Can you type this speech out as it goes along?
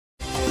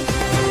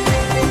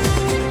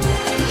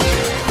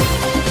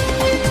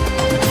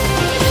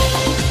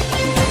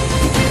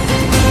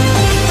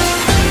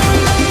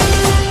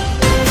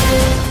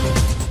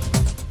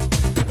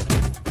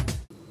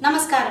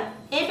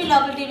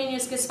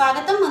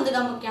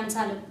ముందుగా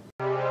ముఖ్యాంశాలు.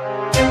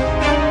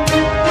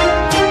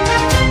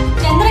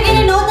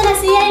 చంద్రగిరి నూతన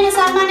సీఐను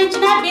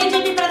సన్మానించిన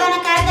బీజేపీ ప్రధాన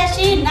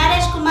కార్యదర్శి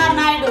నరేష్ కుమార్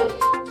నాయుడు.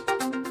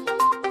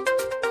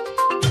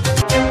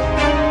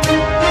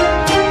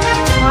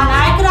 మా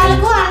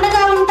నాయకురాలకు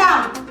అండగా ఉంటాం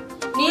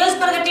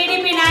నియోజకవర్గ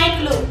టీడీపీ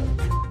నాయకులు.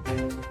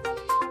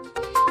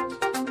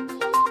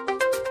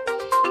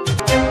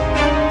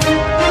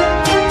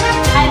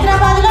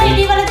 హైదరాబాద్ లో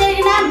ఇటీవల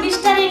జరిగిన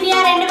మిస్టర్ ఇండియా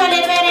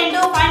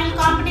 2022 ఫైనల్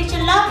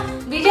కాంపిటీషన్ లో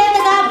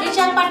విజేతగా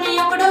విశాఖపట్నం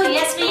యువకుడు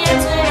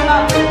𝐍𝐶 సురేష్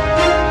బాబు.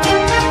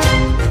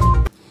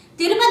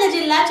 తిరుపతి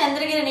జిల్లా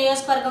చంద్రగిరి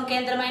నియోజకవర్గం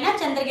కేంద్రమైన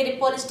చంద్రగిరి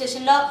పోలీస్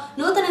స్టేషన్ లో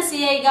నూతన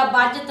సీఐగా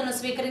బాధ్యతలను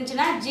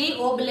స్వీకరించిన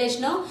𝐺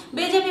ను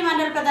బీజేపీ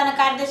మండల ప్రధాన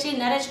కార్యదర్శి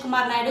నరేష్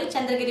కుమార్ నాయుడు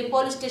చంద్రగిరి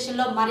పోలీస్ స్టేషన్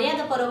లో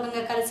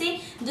మర్యాదపూర్వకంగా కలిసి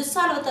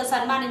దుస్సాలువతో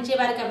సన్మానించి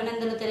వారికి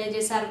అభినందనలు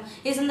తెలియజేశారు.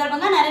 ఈ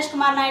సందర్భంగా నరేష్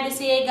కుమార్ నాయుడు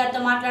సీఐ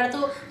గారితో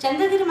మాట్లాడుతూ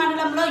చంద్రగిరి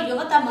మండలంలో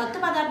యువత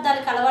మత్తు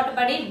పదార్థాలకు అలవాటు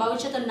పడి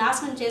భవిష్యత్తు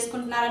నాశనం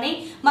చేసుకుంటున్నారని,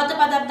 మత్తు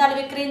పదార్థాలు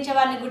విక్రయించే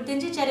వారిని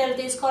గుర్తించి చర్యలు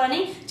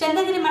తీసుకోవాలని,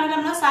 చంద్రగిరి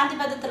మండలంలో శాంతి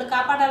భద్రతలు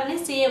కాపాడాలని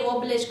సీఐ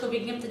కు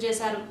విజ్ఞప్తి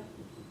చేశారు.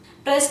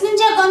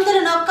 ప్రశ్నించే గొంతులు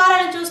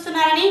నొక్కాలని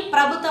చూస్తున్నారని,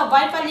 ప్రభుత్వ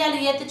వైఫల్యాలు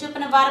ఎత్తి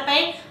చూపిన వారిపై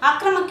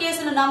అక్రమ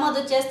కేసులు నమోదు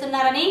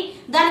చేస్తున్నారని,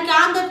 దానికి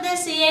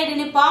ఆంధ్రప్రదేశ్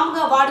సిఐడిని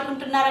పాముగా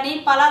వాడుకుంటున్నారని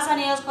పలాస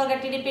నియోజకవర్గ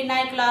టీడీపీ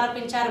నాయకులు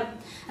ఆరోపించారు.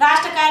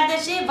 రాష్ట్ర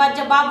కార్యదర్శి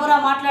వజ్జ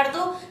బాబురావు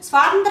మాట్లాడుతూ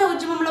స్వాతంత్ర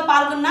ఉద్యమంలో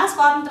పాల్గొన్న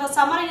స్వాతంత్ర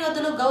సమర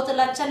యోధులు గౌతు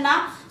లచ్చన్న,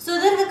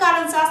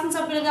 సుదీర్ఘకాలం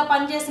శాసనసభ్యులుగా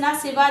పనిచేసిన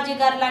శివాజీ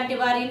గారు లాంటి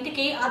వారి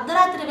ఇంటికి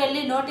అర్ధరాత్రి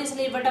వెళ్లి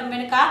నోటీసులు ఇవ్వడం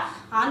వెనుక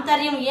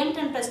ఆంతర్యం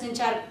ఏమిటని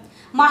ప్రశ్నించారు.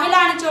 మహిళ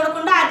అని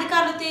చూడకుండా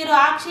అధికారుల తీరు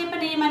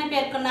ఆక్షేపణీయమని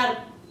పేర్కొన్నారు.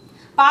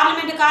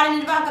 పార్లమెంటు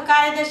కార్యనిర్వాహక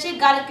కార్యదర్శి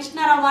గాలి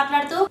కృష్ణారావు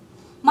మాట్లాడుతూ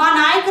మా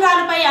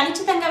నాయకురాలపై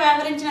అనుచితంగా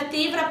వ్యవహరించిన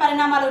తీవ్ర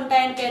పరిణామాలు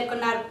ఉంటాయని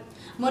పేర్కొన్నారు.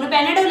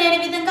 మునుపెన్నడూ లేని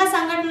విధంగా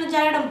సంఘటనలు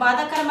జరగడం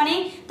బాధాకరమని,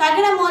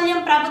 తగిన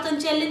మూల్యం ప్రభుత్వం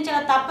చెల్లించక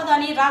తప్పదు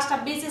అని రాష్ట్ర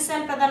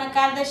బీసీసీఎల్ ప్రధాన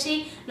కార్యదర్శి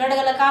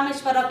లొడగల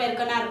కామేశ్వరరావు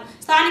పేర్కొన్నారు.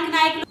 స్థానిక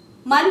నాయకులు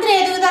మంత్రి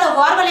ఎదుగుదల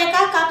ఓర్వలేక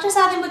కక్ష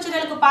సాధింపు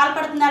చర్యలకు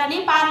పాల్పడుతున్నారని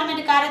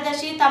పార్లమెంటు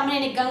కార్యదర్శి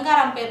తమ్మినేని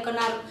గంగారాం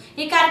పేర్కొన్నారు.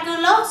 ఈ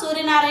కార్యక్రమంలో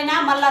సూర్యనారాయణ,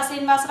 మల్లా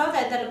శ్రీనివాసరావు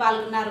తదితరులు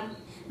పాల్గొన్నారు.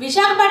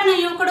 విశాఖపట్నం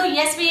యువకుడు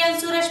𝐍𝐶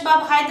సురేష్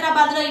బాబు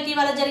హైదరాబాద్ లో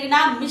ఇటీవల జరిగిన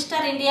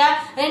మిస్టర్ ఇండియా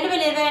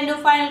 2022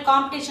 ఫైనల్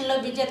కాంపిటీషన్ లో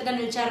విజేతగా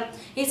నిలిచారు.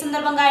 ఈ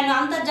సందర్భంగా ఆయన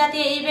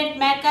అంతర్జాతీయ ఈవెంట్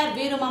మేకర్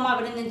वीरुमामा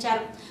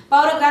అభినందించారు.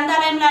 పౌర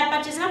గ్రంథాలయంలో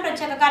ఏర్పాటు చేసిన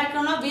ప్రత్యేక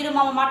కార్యక్రమంలో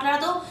वीरुमामा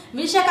మాట్లాడుతూ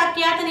విశాఖ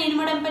ఖ్యాతిని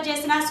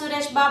ఇనుమడింపచేసిన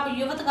సురేష్ బాబు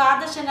యువతకు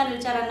ఆదర్శంగా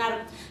నిలిచారన్నారు.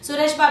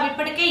 సురేష్ బాబు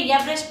ఇప్పటికే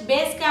ఎవరెస్ట్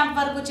బేస్ క్యాంప్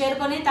వరకు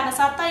చేరుకొని తన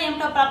సత్తా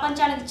ఏమిటో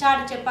ప్రపంచానికి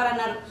చాటి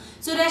చెప్పారన్నారు.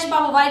 సురేష్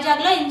బాబు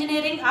వైజాగ్ లో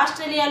ఇంజనీరింగ్,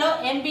 ఆస్ట్రేలియాలో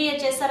MBA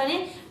చేశారని,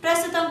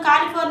 ప్రస్తుతం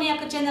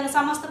కాలిఫోర్నియాకు చెందిన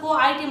సంస్థకు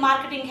IT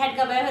మార్కెటింగ్ హెడ్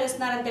గా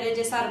వ్యవహరిస్తున్నారని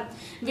తెలియజేశారు.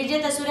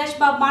 విజేత సురేష్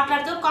బాబు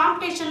మాట్లాడుతూ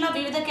కాంపిటీషన్ లో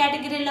వివిధ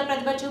కేటగిరీల్లో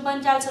ప్రతిభ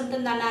చూపించాల్సి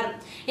ఉంటుందన్నారు.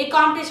 ఈ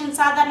కాంపిటీషన్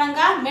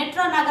సాధారణంగా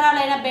మెట్రో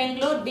నగరాలైన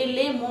బెంగళూరు,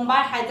 ఢిల్లీ,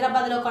 ముంబై,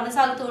 హైదరాబాద్ లో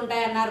కొనసాగుతూ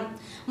ఉంటాయన్నారు.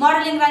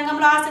 మోడలింగ్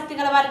రంగంలో ఆసక్తి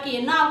గల వారికి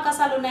ఎన్నో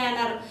అవకాశాలు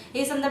ఉన్నాయన్నారు.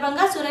 ఈ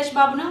సందర్భంగా సురేష్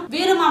బాబును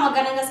वीरुमामा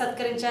ఘనంగా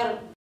సత్కరించారు.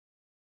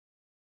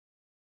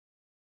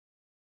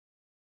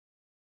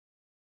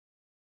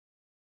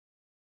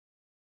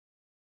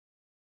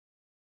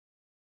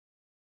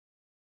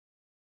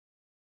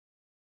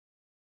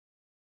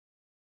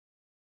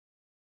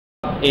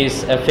 is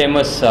a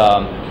famous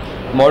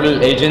model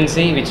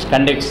agency which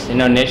conducts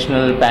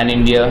national,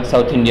 pan-India,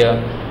 South India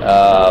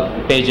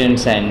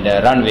pageants and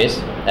runways,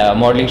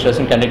 modeling shows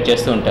and conduct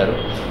chestu untaru.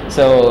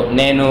 So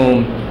nenu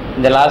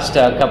in the last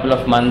couple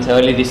of months,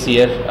 early this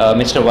year,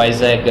 Mr.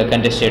 𝐍𝐼𝐻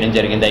contest cheyadam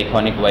jarigindi,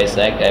 iconic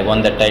𝐍𝐼𝐻. I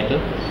won that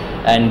title.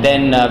 And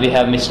then we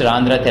have Mr.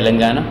 Andhra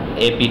Telangana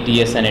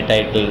APTS ane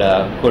title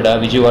kuda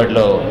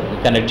Vijayawada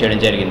conduct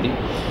cheyadam jarigindi.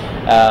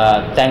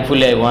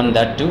 Thankfully I won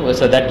that too,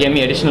 so that gave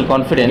me additional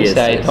confidence. Yes,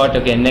 I thought,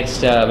 okay, next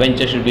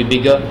venture should be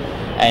bigger.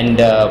 And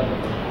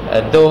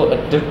though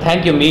to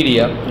thank you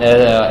media,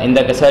 in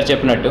the sir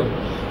cheppinattu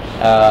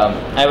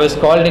I was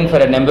called in for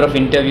a number of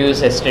interviews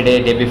yesterday,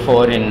 day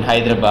before in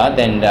Hyderabad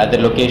and other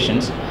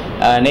locations.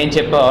 Nenu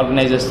cheppa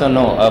organizers tho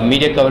no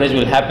media coverage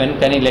will happen,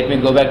 kani let me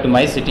go back to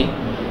my city.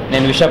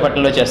 Nenu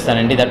Vishakhapatnamlo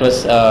chestanandi. That was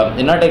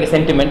not like a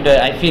sentiment.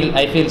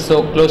 I feel so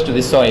close to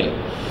this soil.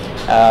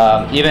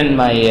 Even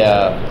my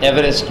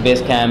Everest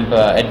base camp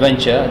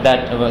adventure,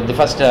 that the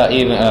first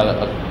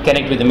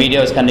connect with the media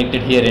was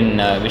conducted here in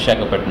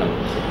Vishakhapatnam.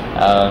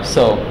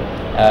 So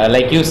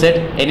like you said,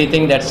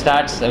 anything that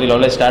starts will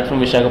always start from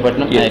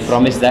Vishakhapatnam. Yes. I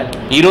promise that.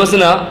 Ee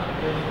rojuna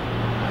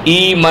ee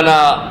mana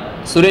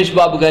Suresh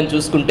Babu gan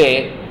chusukunte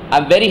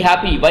I'm very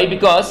happy. Why?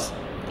 Because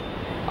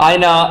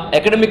ayana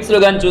academics lo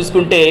gan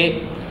chusukunte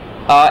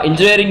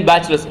engineering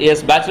bachelor's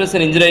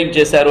in engineering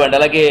chesaru, and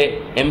alage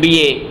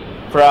MBA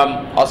from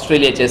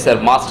Australia చేశారు,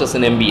 masters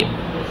in MBA.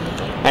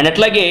 And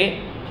అట్లాగే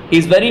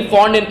is very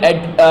fond in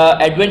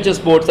adventure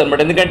sports అనమాట.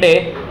 ఎందుకంటే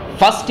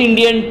first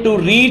Indian to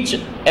reach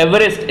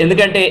Everest,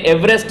 ఎందుకంటే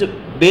Everest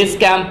base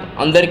camp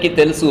అందరికీ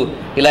తెలుసు,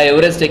 ఇలా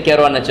Everest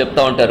ఎక్కారు అన్న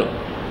చెప్తూ ఉంటారు.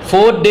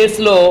 4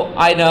 daysలో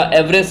ఆయన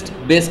ఎవరెస్ట్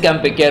బేస్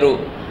క్యాంప్ ఎక్కారు.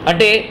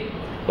 అంటే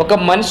ఒక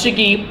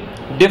మనిషికి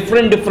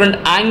డిఫరెంట్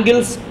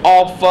యాంగిల్స్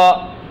ఆఫ్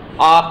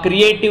ఆ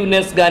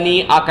క్రియేటివ్నెస్ కానీ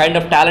ఆ కైండ్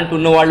ఆఫ్ టాలెంట్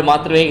ఉన్న వాళ్ళు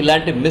మాత్రమే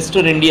ఇలాంటి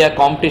మిస్టర్ ఇండియా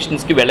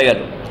కాంపిటీషన్స్కి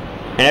వెళ్ళగలరు.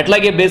 అండ్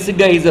అట్లాగే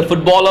బేసిక్గా is a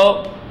footballer,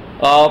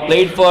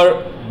 played for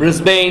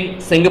Brisbane,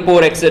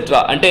 Singapore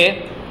etcetera. అంటే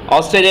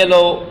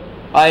ఆస్ట్రేలియాలో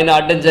ఆయన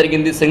ఆడడం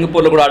జరిగింది,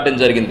 సింగపూర్లో కూడా ఆడడం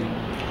జరిగింది.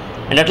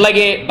 అండ్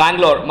అట్లాగే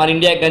బెంగళూరు, మన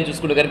ఇండియాకి కానీ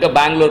చూసుకుంటే కనుక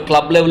బెంగళూరు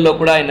క్లబ్ లెవెల్లో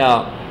కూడా ఆయన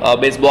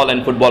baseball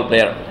and football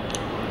player.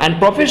 And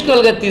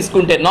ప్రొఫెషనల్గా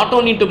తీసుకుంటే not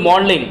only to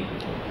modelling,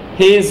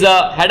 he is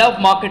head of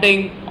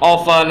marketing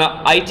of an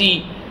IT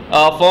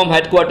firm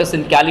head quarters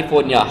in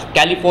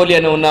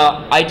కాలిఫోర్నియాలో ఉన్న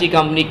ఐటీ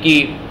కంపెనీకి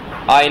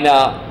ఆయన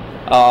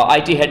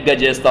ఐటీ హెడ్గా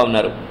చేస్తూ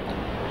ఉన్నారు.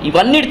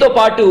 ఇవన్నిటితో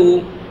పాటు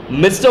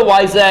మిస్టర్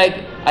వైజాగ్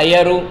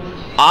అయ్యారు.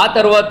 ఆ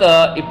తర్వాత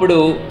ఇప్పుడు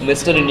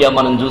మిస్టర్ ఇండియా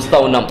మనం చూస్తూ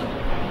ఉన్నాం.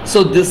 So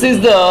this is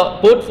the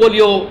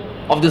portfolio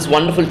of this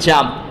wonderful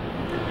champ.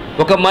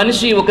 ఒక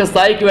మనిషి ఒక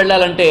స్థాయికి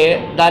వెళ్ళాలంటే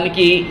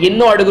దానికి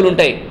ఎన్నో అడుగులు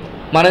ఉంటాయి.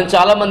 మనం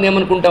చాలామంది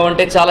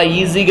ఏమనుకుంటామంటే చాలా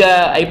ఈజీగా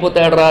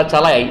అయిపోతాడరా,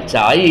 చాలా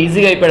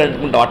ఈజీగా అయిపోయాడు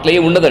అనుకుంటాం. అట్లా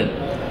ఏమి ఉండదండి.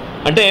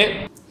 అంటే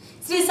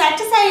శ్రీ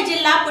సత్యసాయి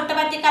జిల్లా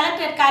పుట్టపర్తి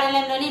కలెక్టరేట్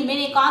కార్యాలయంలోని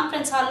మినీ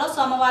కాన్ఫరెన్స్ హాల్లో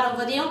సోమవారం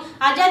ఉదయం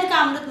ఆజాదీ కా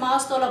అమృత్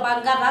మహోత్సవంలో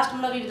భాగంగా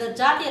రాష్ట్రంలో వివిధ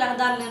జాతీయ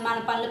రహదారుల నిర్మాణ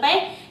పనులపై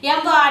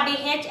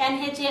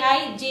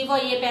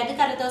𝐏𝐸𝐻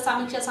అధికారులతో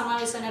సమీక్ష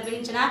సమావేశం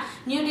నిర్వహించిన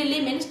New Delhi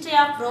ministry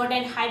of road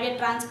and highway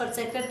transport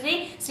secretary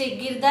Shri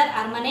Giridhar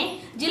అర్మనే,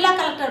 జిల్లా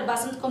collector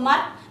Basant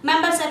Kumar,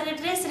 member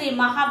secretary Shri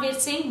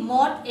Mahavir Singh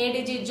మోట్,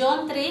 ADG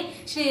zone 3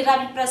 Shri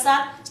Ravi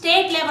Prasad,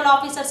 state level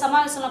officer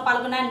సమావేశంలో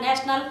పాల్గొన్న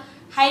national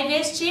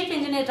highways chief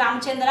engineer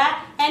Ramachandra,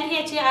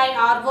 NHAI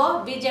RO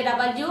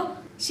VJW,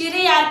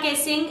 Shri RK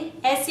Singh,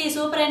 SC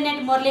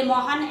superintendent Murali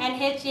Mohan,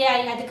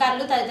 NHAI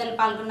అధికారులు తదితరులు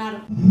పాల్గొన్నారు.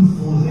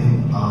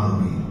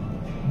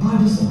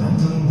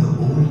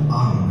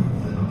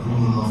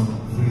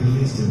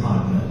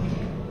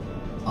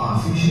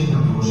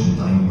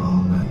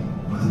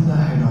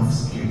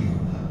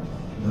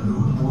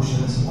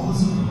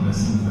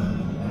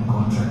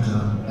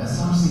 Contractor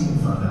SRC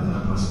Infra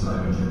Developers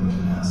Private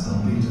Limited has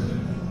completed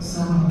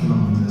 7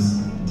 kilometers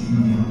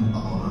DBM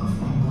out of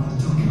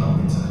 1.2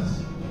 kilometers,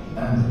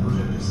 and the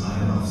project is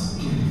ahead of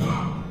schedule.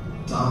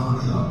 Tower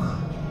Clock,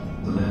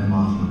 the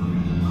landmark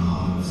located in the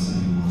heart of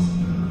city, was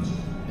built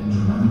in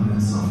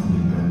remembrance of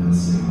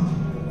Independence Day,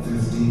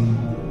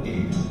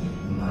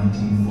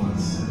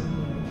 15/8/1947.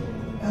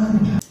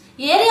 And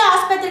area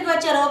ఆసుపత్రికి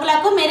వచ్చే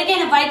రోగులకు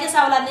మెరుగైన వైద్య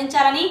సేవలు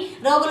అందించాలని,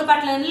 రోగుల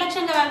పట్ల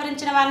నిర్లక్ష్యంగా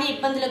వ్యవహరించిన వారిని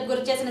ఇబ్బందులకు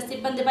గురి చేసిన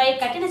సిబ్బందిపై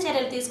కఠిన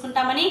చర్యలు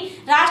తీసుకుంటామని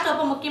రాష్ట్ర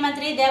ఉప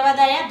ముఖ్యమంత్రి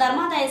దేవాదాయ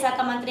ధర్మాదాయ శాఖ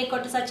మంత్రి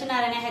కొట్టు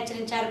సత్యనారాయణ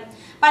హెచ్చరించారు.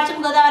 పశ్చిమ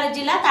గోదావరి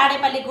జిల్లా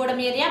తాడేపల్లిగూడెం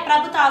ఏరియా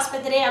ప్రభుత్వ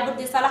ఆసుపత్రి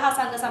అభివృద్ధి సలహా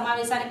సంఘ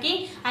సమావేశానికి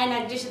ఆయన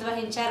అధ్యక్షత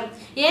వహించారు.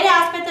 ఏరియా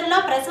ఆసుపత్రుల్లో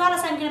ప్రసవాల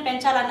సంఖ్యను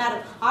పెంచాలన్నారు.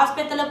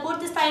 ఆసుపత్రిలో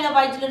పూర్తి స్థాయిలో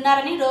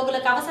వైద్యులున్నారని,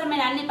 రోగులకు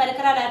అవసరమైన అన్ని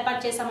పరికరాలు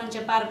ఏర్పాటు చేశామని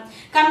చెప్పారు.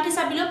 కమిటీ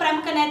సభ్యులు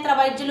ప్రముఖ నేత్ర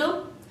వైద్యులు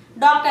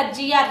డాక్టర్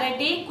జిఆర్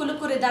రెడ్డి,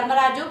 కులుకూరి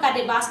ధర్మరాజు,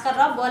 కర్రి భాస్కర్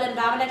రావు, బోలెం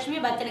రామలక్ష్మి,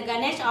 బత్తిన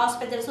గణేష్,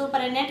 ఆసుపత్రి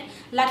సూపరింటెండెంట్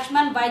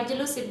లక్ష్మణ్,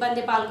 వైద్యులు,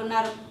 సిబ్బంది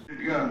పాల్గొన్నారు.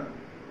 ఏరియా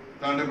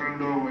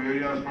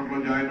హాస్పిటల్లో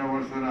జాయిన్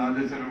అవ్వాల్సిన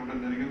ఆదేశాలు ఇవ్వడం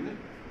జరిగింది.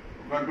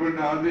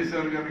 అటువంటి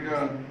ఆదేశాలు కనుక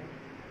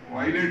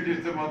వైలేట్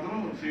చేస్తే మాత్రం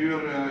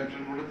సివియర్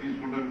యాక్షన్ కూడా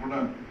తీసుకోవడానికి కూడా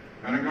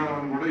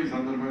వెనకాడమని కూడా ఈ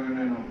సందర్భంగా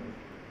నేను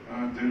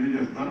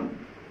తెలియజేస్తాను.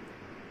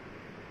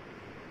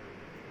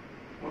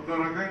 ఒక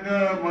రకంగా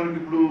మనకి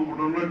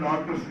ఇప్పుడున్న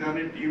డాక్టర్స్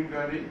కానీ టీం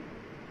కానీ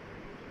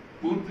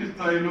పూర్తి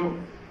స్థాయిలో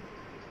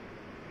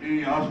ఈ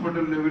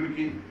హాస్పిటల్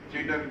లెవెల్కి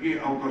చేయడానికి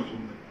అవకాశం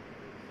ఉంది.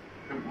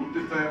 పూర్తి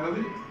స్థాయి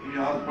అన్నది ఈ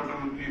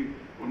హాస్పిటల్కి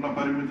ఉన్న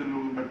పరిమితులను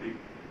బట్టి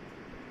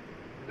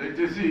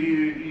దయచేసి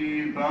ఈ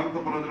ప్రాంత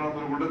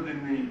ప్రజలందరూ కూడా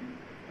దీన్ని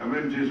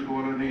అవేర్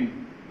చేసుకోవాలని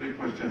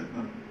రిక్వెస్ట్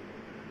చేస్తున్నాను.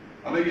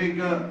 అలాగే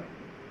ఇంకా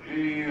ఈ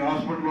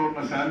హాస్పిటల్లో ఉన్న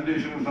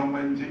శానిటేషన్కి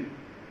సంబంధించి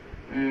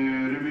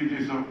రివ్యూ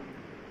చేసాం,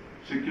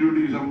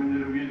 సెక్యూరిటీకి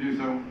సంబంధించి రివ్యూ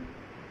చేసాం,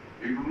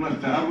 ఇక్కడున్న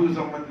స్టాఫ్కి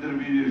సంబంధించి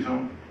రివ్యూ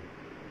చేసాం.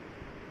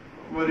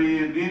 మరి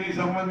దీనికి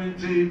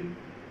సంబంధించి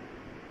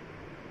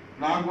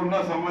నాకున్న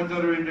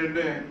సమాచారం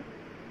ఏంటంటే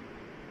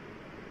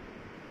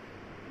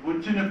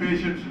వచ్చిన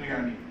పేషెంట్స్ని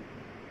కానీ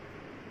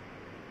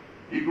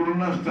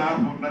ఇక్కడున్న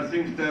స్టాఫ్,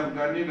 నర్సింగ్ స్టాఫ్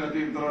కానీ లేకపోతే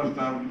ఇతర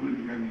స్టాఫ్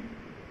గురించి కానీ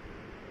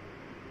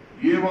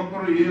ఏ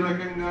ఒక్కరు ఏ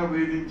రకంగా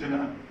వేధించినా,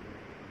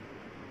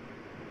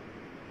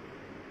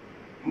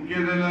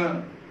 ఇంకేదైనా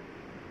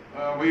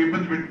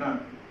ఇబ్బంది పెట్టినా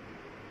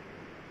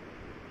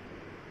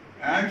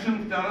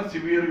యాక్షన్స్ చాలా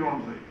సివియర్గా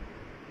ఉంటాయి.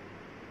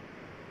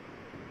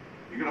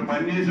 ఇక్కడ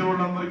పనిచేసే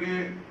వాళ్ళందరికీ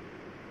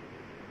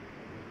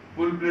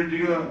ఫుల్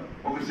ప్లేట్గా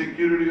ఒక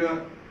సెక్యూరిటీగా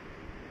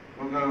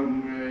ఒక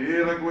ఏ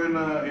రకమైన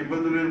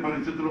ఇబ్బంది లేని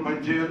పరిస్థితుల్లో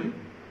పనిచేయాలి.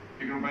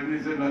 ఇక్కడ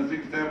పనిచేసే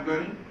నర్సింగ్ స్టాఫ్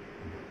కానీ,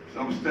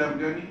 సబ్ స్టాఫ్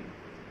కానీ,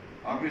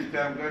 ఆఫీస్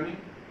స్టాఫ్ కానీ.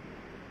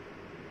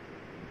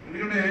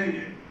 ఎందుకంటే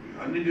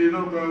అన్ని ఏదో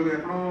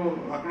ఎక్కడో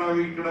అక్కడ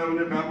ఇక్కడ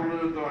ఉండే పేపర్లు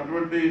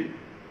అటువంటి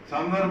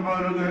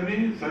సందర్భాలు కానీ,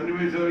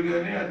 సన్నివేశాలు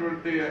కానీ,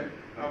 అటువంటి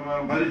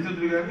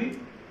పరిస్థితులు కానీ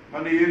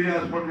మన ఏరియా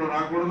హాస్పిటల్లో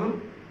రాకూడదు.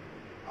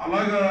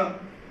 అలాగా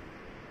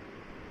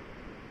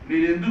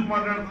నేను ఎందుకు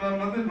మాట్లాడుతున్నాను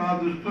అన్నది నా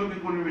దృష్టిలోకి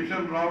కొన్ని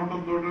విషయాలు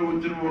రావడంతో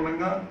వచ్చిన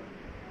మూలంగా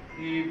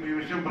ఈ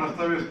విషయం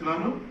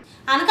ప్రస్తావిస్తున్నాను.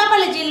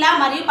 అనకాపల్లి జిల్లా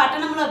మరియు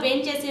పట్టణంలో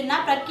వేంచేసి ఉన్న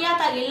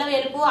ప్రఖ్యాత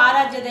𝐏𝐈𝐝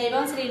ఆరాధ్య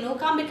దైవం శ్రీ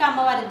𝐍𝐞𝐰𝐬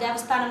అమ్మవారి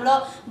దేవస్థానంలో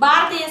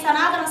భారతీయ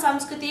సనాతన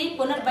సంస్కృతి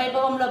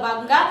పునర్వైభవంలో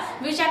భాగంగా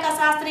విశాఖ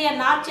శాస్త్రీయ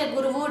నాట్య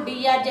గురువు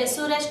డి.ఆర్.జె.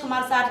 సురేష్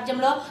కుమార్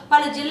సారథ్యంలో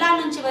పలు జిల్లాల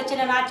నుంచి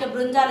వచ్చిన నాట్య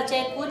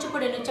బృందాలచే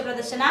కూచిపూడి నృత్య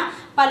ప్రదర్శన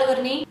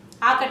పలువురిని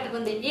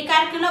ఆకట్టుకుంది. ఈ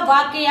కార్యక్రమంలో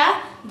𝐏𝐞𝐬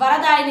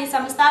వరదాయిని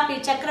సంస్థ పి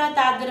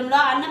చక్రవర్తి ఆధ్వర్యంలో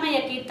అన్నమయ్య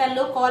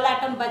కీర్తనలు,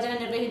 కోలాటం, భజన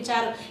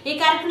నిర్వహించారు. ఈ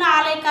కార్యక్రమంలో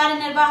ఆలయ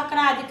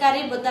కార్యనిర్వాహక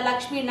అధికారి బుద్ధ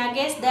లక్ష్మీ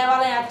నగేష్,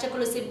 దేవాలయ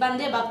అర్చకులు,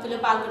 సిబ్బంది, భక్తులు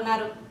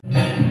పాల్గొన్నారు.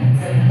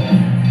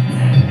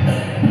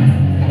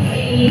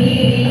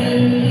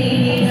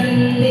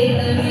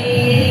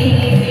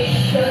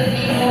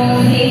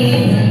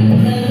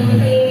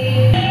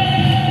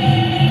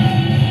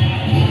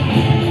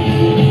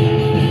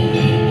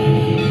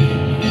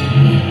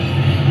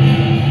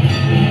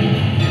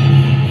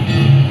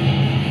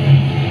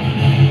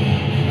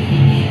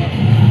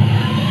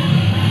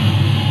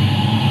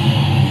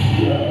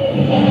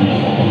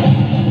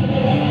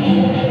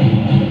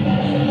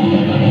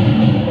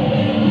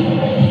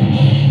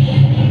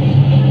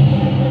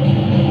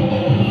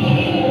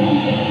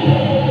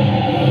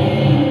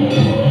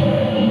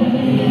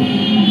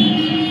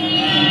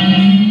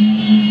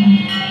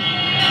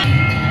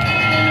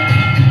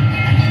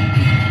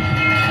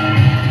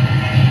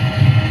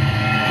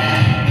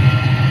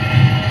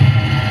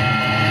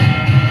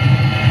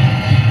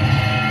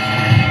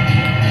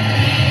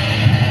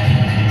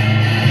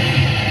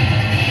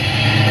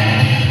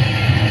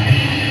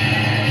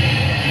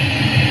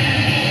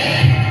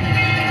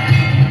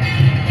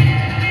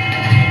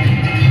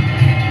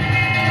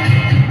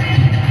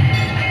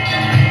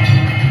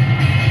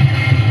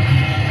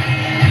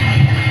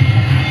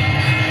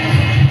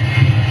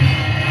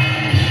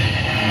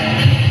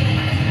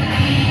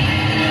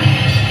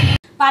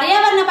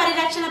 పర్యావరణ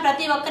పరిరక్షణ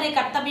ప్రతి ఒక్కరి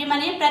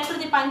కర్తవ్యమని,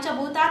 ప్రకృతి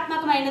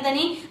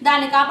పంచభూతాత్మకమైనదని,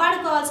 దాన్ని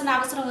కాపాడుకోవాల్సిన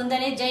అవసరం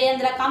ఉందని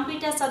జయేంద్ర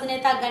కంప్యూటర్స్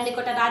అధినేత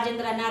గండికోట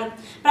రాజేంద్ర అన్నారు.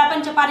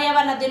 ప్రపంచ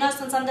పర్యావరణ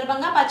దినోత్సవం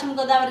సందర్భంగా పశ్చిమ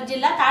గోదావరి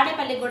జిల్లా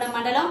తాడేపల్లిగూడెం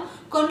మండలం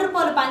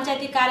కొండ్రుపోలు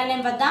పంచాయతీ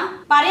కార్యాలయం వద్ద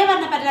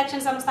పర్యావరణ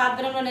పరిరక్షణ సంస్థ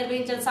ఆధ్వర్యంలో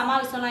నిర్వహించిన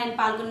సమావేశంలో ఆయన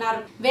పాల్గొన్నారు.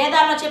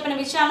 వేదాల్లో చెప్పిన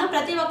విషయాలను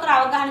ప్రతి ఒక్కరూ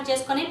అవగాహన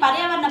చేసుకుని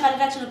పర్యావరణ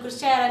పరిరక్షణ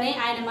కృషి చేయాలని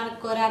ఆయన మనకు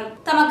కోరారు.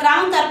 తమ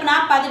గ్రామం తరపున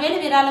 10,000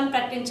 విరాళం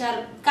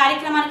ప్రకటించారు.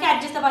 కార్యక్రమానికి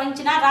అధ్యక్షత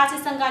వహించిన రాశి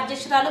సంఘ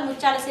అధ్యక్షురాలు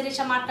ముత్యాల శిరీష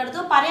మాట్లాడుతూ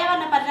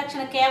పర్యావరణ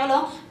పరిరక్షణ కేవలం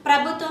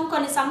ప్రభుత్వం,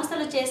 కొన్ని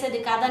సంస్థలు చేసేది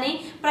కాదని,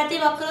 ప్రతి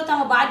ఒక్కరూ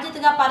తమ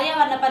బాధ్యతగా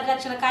పర్యావరణ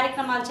పరిరక్షణ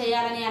కార్యక్రమాలు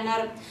చేయాలని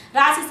అన్నారు.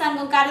 రాశి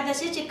సంఘం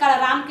కార్యదర్శి చిక్కల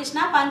Ramakrishna,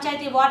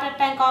 panchayat water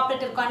tank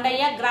operator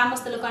Kondaiah,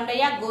 గ్రామస్తులు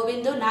కొండయ్య,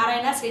 గోవిందు,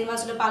 నారాయణ,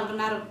 శ్రీనివాసులు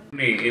పాల్గొన్నారు.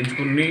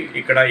 ఎంచుకుని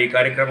ఇక్కడ ఈ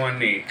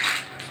కార్యక్రమాన్ని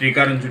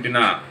శ్రీకారం చుట్టిన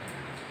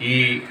ఈ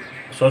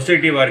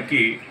సొసైటీ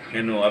వారికి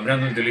నేను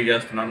అభినందనలు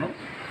తెలియజేస్తున్నాను.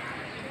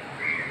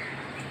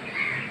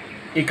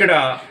 ఇక్కడ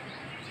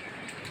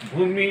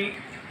భూమి,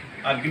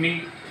 అగ్ని,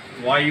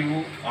 వాయువు,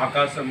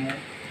 ఆకాశము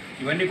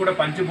ఇవన్నీ కూడా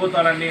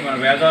పంచభూతాలన్నీ మన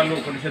వేదాలు,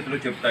 ఉపనిషత్తులు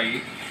చెప్తాయి.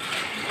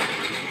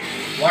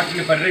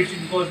 వాటిని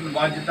పరిరక్షించుకోవాల్సిన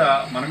బాధ్యత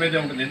మన మీదే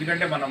ఉంటుంది.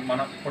 ఎందుకంటే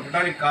మనం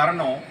పుట్టడానికి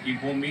కారణం ఈ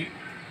భూమి.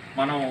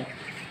 మనం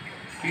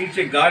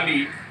పీల్చే గాలి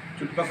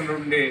చుట్టుపక్కల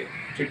ఉండే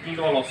చెట్ల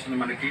వల్ల వస్తుంది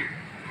మనకి.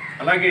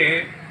 అలాగే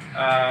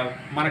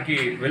మనకి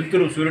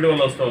వెలుతురు సూర్యుడి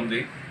వల్ల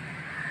వస్తుంది.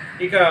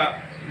 ఇక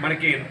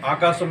మనకి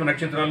ఆకాశం,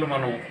 నక్షత్రాలు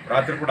మనం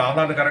రాత్రిపూట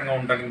ఆహ్లాదకరంగా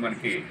ఉండడానికి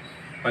మనకి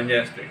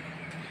పనిచేస్తాయి.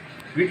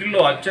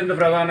 వీటిల్లో అత్యంత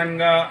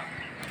ప్రధానంగా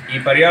ఈ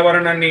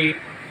పర్యావరణాన్ని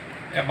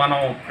మనం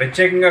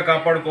ప్రత్యేకంగా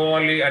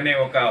కాపాడుకోవాలి అనే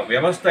ఒక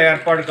వ్యవస్థ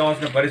ఏర్పాటు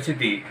కావాల్సిన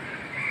పరిస్థితి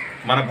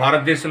మన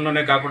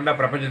భారతదేశంలోనే కాకుండా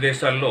ప్రపంచ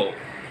దేశాల్లో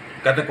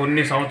గత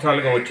కొన్ని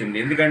సంవత్సరాలుగా వచ్చింది.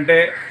 ఎందుకంటే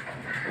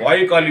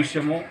వాయు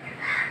కాలుష్యము,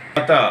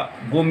 తర్వాత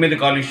భూమి మీద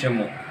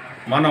కాలుష్యము,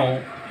 మనం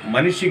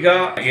మనిషిగా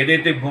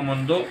ఏదైతే భూమి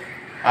ఉందో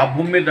ఆ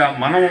భూమి మీద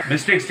మనం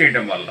మిస్టేక్స్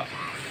చేయడం వల్ల,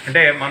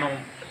 అంటే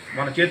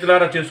మన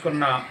చేతులారా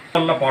చేసుకున్న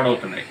వల్ల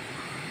పాడవుతున్నాయి.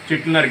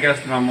 చెట్లు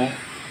నరికేస్తున్నాము.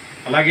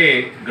 అలాగే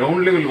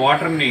గ్రౌండ్ లెవెల్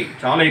వాటర్ని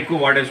చాలా ఎక్కువ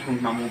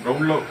వాడేసుకుంటున్నాము.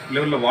 గ్రౌండ్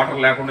లెవెల్లో వాటర్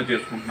లేకుండా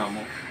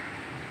చేసుకుంటున్నాము.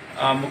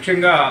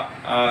 ముఖ్యంగా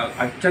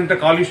అత్యంత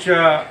కాలుష్య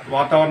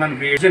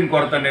వాతావరణానికి ఆక్సిజన్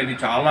కొరత అనేది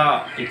చాలా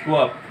ఎక్కువ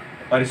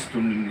పరిస్థితి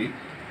ఉంది.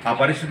 ఆ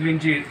పరిస్థితి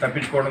నుంచి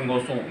తప్పించుకోవడం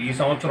కోసం ఈ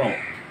సంవత్సరం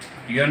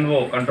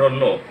యుఎన్ఓ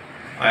కంట్రోల్లో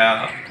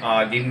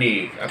దీన్ని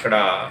అక్కడ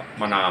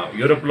మన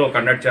యూరోప్లో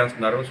కండక్ట్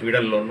చేస్తున్నారు,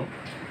 స్వీడన్లోను.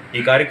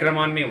 ఈ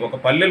కార్యక్రమాన్ని ఒక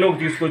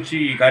పల్లెలోకి తీసుకొచ్చి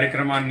ఈ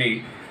కార్యక్రమాన్ని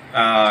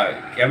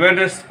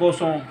అవేర్నెస్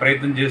కోసం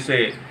ప్రయత్నం చేసే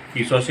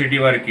ఈ సొసైటీ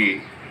వారికి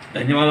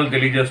ధన్యవాదాలు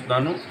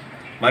తెలియజేస్తున్నాను.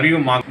 మరియు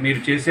మీరు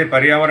చేసే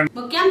పర్యావరణ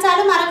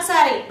ముఖ్యాంశాలు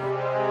మరొకసారి.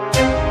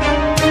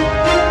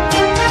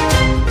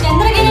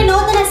 చంద్రగిరి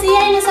నూతన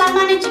సిఐను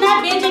సన్మానించిన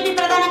బీజేపీ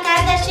ప్రధాన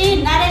కార్యదర్శి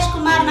నరేష్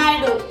కుమార్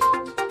నాయుడు.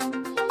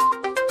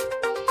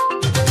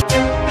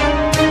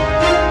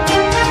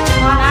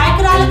 మా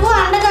నాయకురాలకు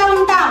అండగా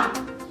ఉంటాం,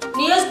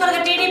 నియోజకవర్గ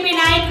టీడీపీ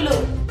నాయకులు.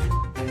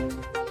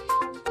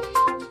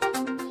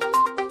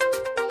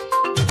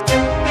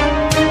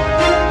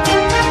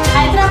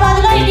 హైదరాబాద్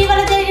లో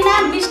ఇటీవల జరిగిన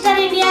మిస్టర్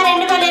ఇండియా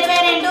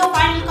 2022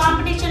 ఫైనల్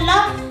కాంపిటీషన్ లో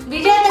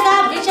విజేతగా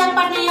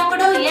విశాఖపట్నం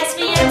యువకుడు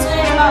ఎస్వీఎన్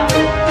సురేష్ బాబు.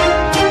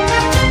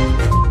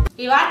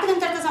 ఈ వార్త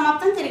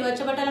తిరిగి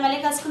వచ్చే బట్టలు మళ్ళీ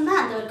కలుసుకుందాం.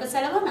 అంతవరకు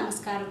సెలవు.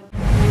 నమస్కారం.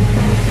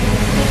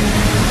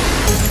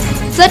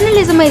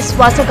 జర్నలిజమే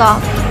శ్వాసగా,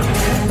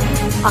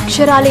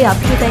 అక్షరాలే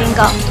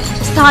అభ్యుదయంగా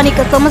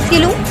స్థానిక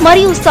సమస్యలు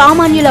మరియు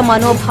సామాన్యుల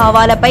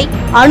మనోభావాలపై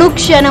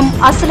అనుక్షణం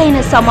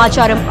అసలైన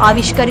సమాచారం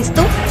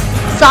ఆవిష్కరిస్తూ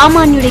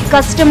సామాన్యుడి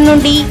కష్టం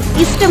నుండి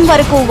ఇష్టం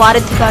వరకు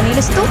వారధిగా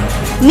నిలుస్తూ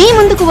మీ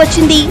ముందుకు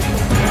వచ్చింది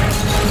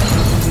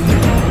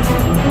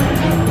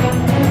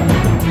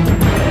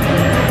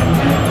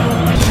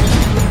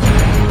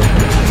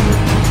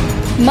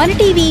మన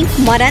టీవీ,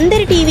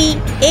 మనందరి టీవీ,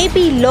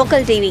 ఏపీ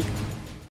లోకల్ టీవీ.